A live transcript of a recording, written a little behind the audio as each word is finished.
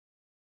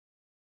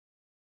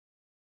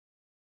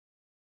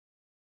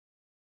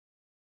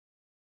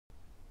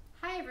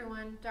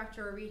everyone,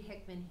 Dr. Orit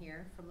Hickman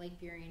here from Lake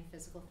Burien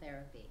Physical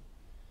Therapy.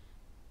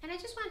 And I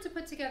just wanted to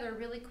put together a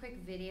really quick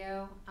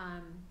video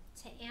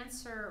to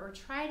answer or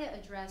try to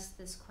address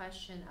this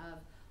question of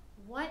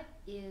what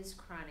is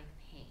chronic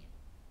pain?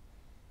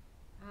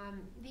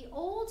 The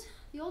old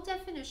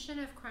definition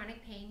of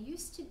chronic pain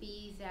used to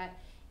be that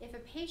if a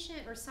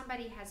patient or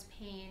somebody has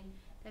pain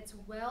that's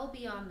well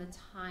beyond the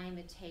time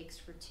it takes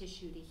for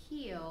tissue to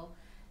heal,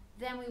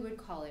 then we would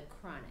call it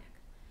chronic.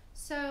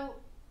 So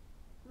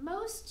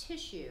most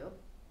tissue,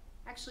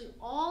 actually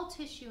all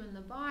tissue in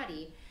the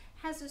body,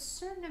 has a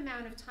certain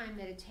amount of time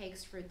that it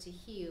takes for it to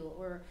heal,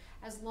 or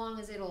as long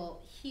as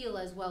it'll heal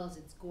as well as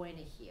it's going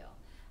to heal.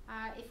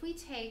 If we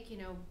take,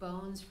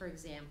 bones, for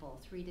example,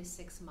 3 to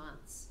 6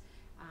 months.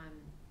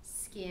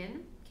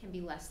 Skin can be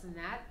less than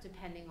that,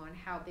 depending on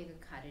how big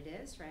a cut it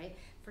is, right?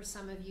 For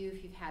some of you,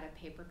 if you've had a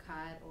paper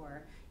cut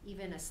or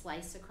even a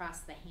slice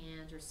across the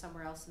hand or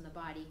somewhere else in the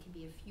body, it can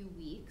be a few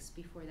weeks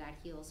before that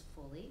heals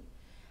fully.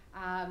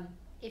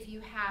 If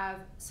you have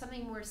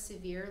something more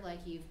severe,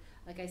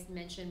 like I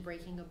mentioned,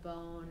 breaking a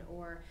bone,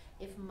 or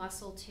if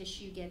muscle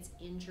tissue gets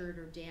injured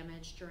or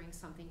damaged during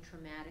something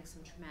traumatic,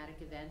 some traumatic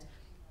event,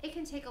 it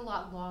can take a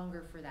lot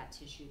longer for that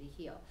tissue to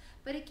heal.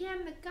 But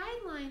again, the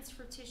guidelines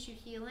for tissue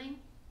healing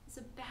is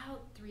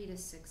about 3 to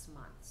 6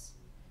 months.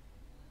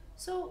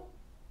 So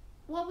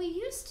what we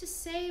used to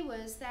say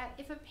was that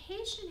if a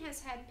patient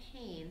has had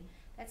pain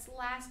that's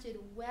lasted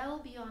well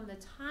beyond the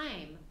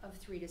time of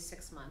 3 to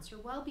 6 months, or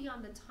well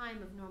beyond the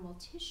time of normal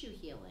tissue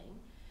healing,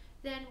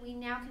 then we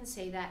now can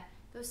say that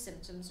those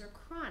symptoms are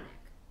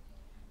chronic.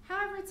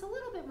 However, it's a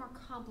little bit more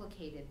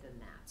complicated than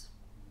that.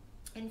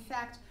 In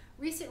fact,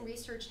 recent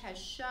research has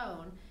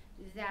shown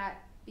that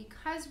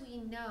because we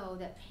know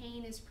that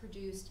pain is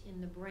produced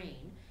in the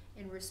brain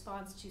in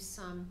response to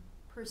some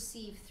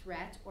perceived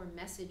threat or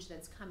message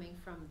that's coming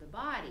from the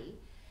body,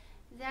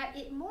 that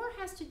it more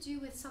has to do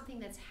with something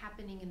that's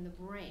happening in the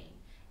brain,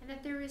 and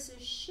that there is a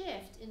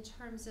shift in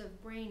terms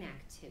of brain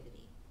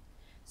activity.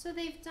 So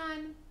they've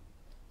done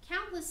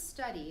countless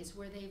studies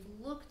where they've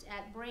looked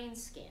at brain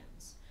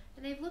scans,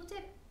 and they've looked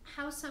at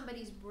how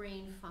somebody's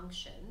brain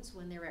functions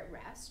when they're at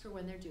rest or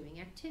when they're doing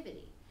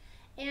activity.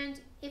 And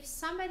if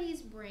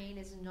somebody's brain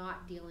is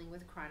not dealing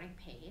with chronic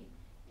pain,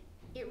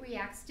 it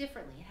reacts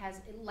differently.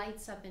 It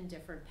lights up in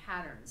different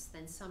patterns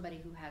than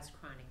somebody who has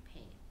chronic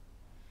pain.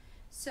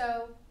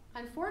 So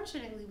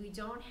unfortunately, we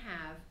don't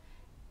have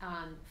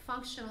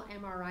functional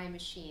MRI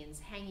machines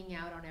hanging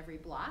out on every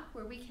block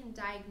where we can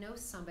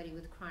diagnose somebody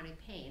with chronic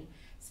pain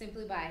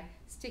simply by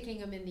sticking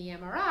them in the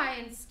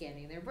MRI and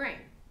scanning their brain.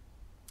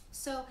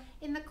 So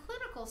in the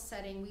clinical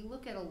setting, we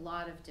look at a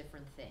lot of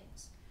different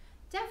things.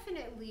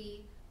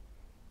 Definitely,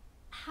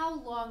 how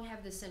long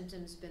have the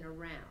symptoms been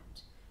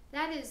around?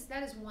 That is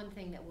one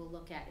thing that we'll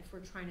look at if we're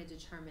trying to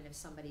determine if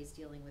somebody's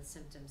dealing with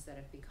symptoms that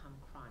have become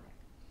chronic.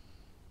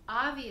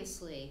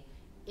 Obviously,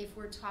 if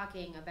we're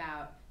talking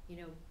about,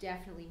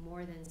 definitely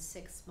more than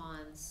 6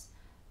 months,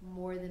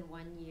 more than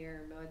 1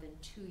 year, more than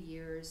 2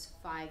 years,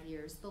 5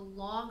 years, the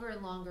longer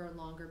and longer and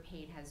longer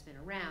pain has been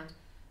around,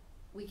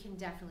 we can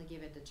definitely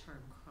give it the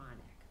term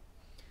chronic.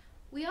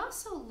 We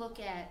also look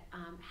at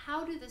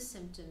how do the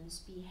symptoms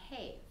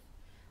behave.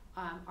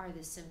 Are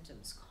the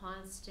symptoms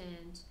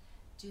constant?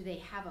 Do they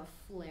have a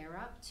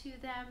flare-up to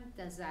them?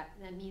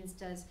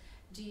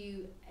 Do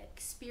you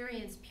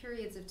experience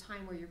periods of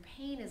time where your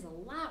pain is a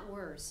lot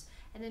worse,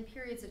 and then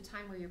periods of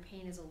time where your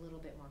pain is a little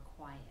bit more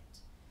quiet?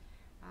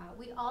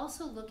 We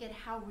also look at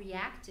how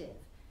reactive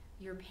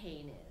your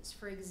pain is.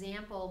 For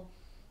example,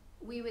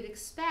 we would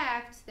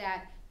expect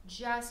that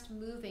just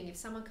moving, if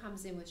someone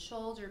comes in with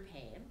shoulder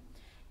pain,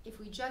 if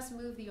we just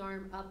move the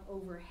arm up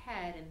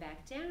overhead and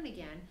back down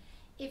again,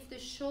 if the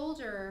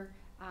shoulder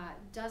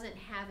doesn't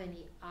have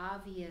any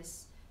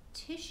obvious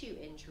tissue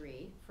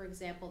injury, for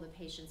example, the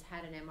patient's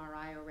had an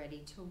MRI already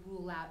to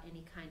rule out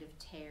any kind of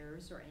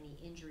tears or any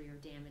injury or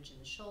damage in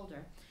the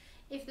shoulder.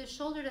 If the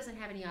shoulder doesn't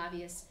have any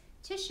obvious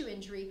tissue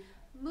injury,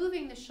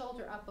 moving the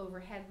shoulder up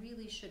overhead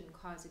really shouldn't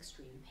cause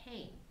extreme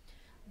pain.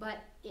 But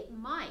it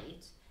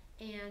might,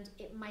 and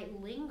it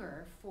might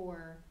linger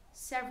for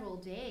several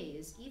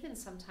days, even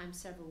sometimes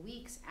several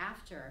weeks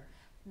after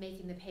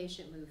making the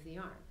patient move the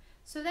arm.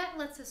 So that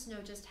lets us know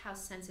just how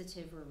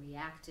sensitive or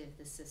reactive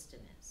the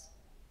system is.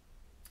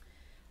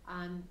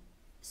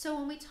 So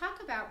when we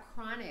talk about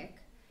chronic,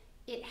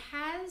 the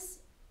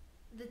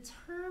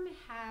term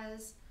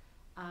has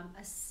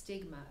a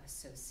stigma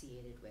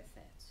associated with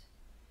it.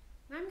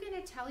 And I'm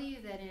going to tell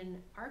you that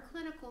in our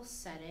clinical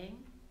setting,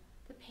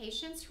 the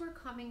patients who are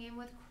coming in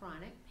with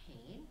chronic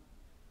pain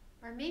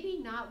are maybe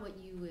not what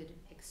you would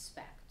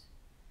expect.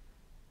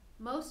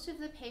 Most of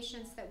the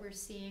patients that we're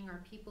seeing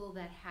are people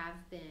that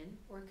have been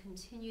or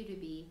continue to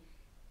be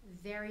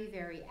very,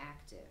 very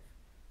active.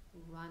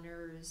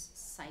 Runners,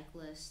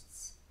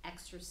 cyclists,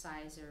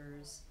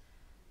 exercisers.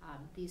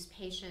 These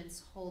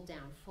patients hold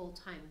down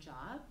full-time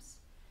jobs.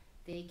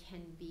 They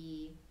can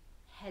be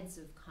heads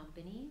of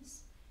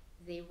companies.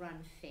 They run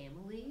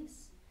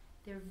families.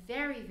 They're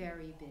very,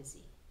 very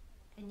busy,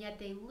 and yet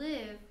they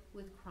live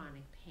with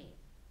chronic pain.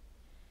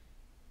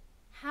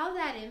 How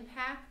that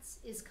impacts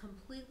is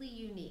completely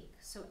unique.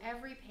 So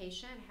every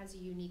patient has a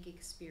unique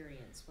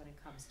experience when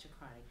it comes to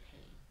chronic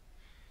pain.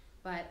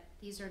 But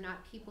these are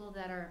not people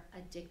that are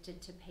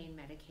addicted to pain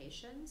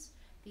medications.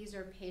 These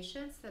are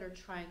patients that are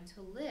trying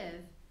to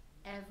live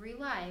every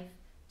life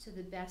to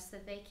the best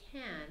that they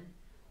can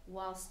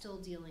while still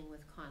dealing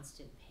with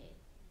constant pain.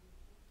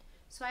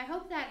 So I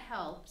hope that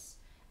helps,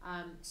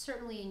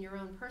 certainly in your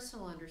own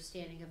personal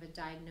understanding of a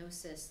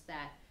diagnosis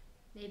that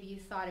maybe you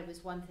thought it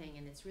was one thing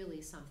and it's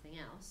really something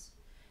else.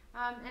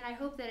 And I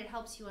hope that it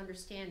helps you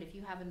understand if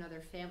you have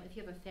if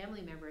you have a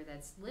family member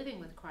that's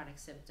living with chronic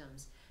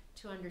symptoms,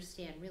 to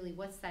understand really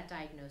what's that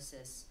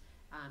diagnosis.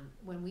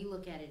 When we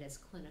look at it as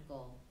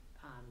clinical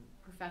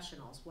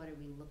professionals, what are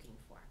we looking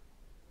for?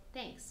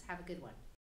 Thanks. Have a good one.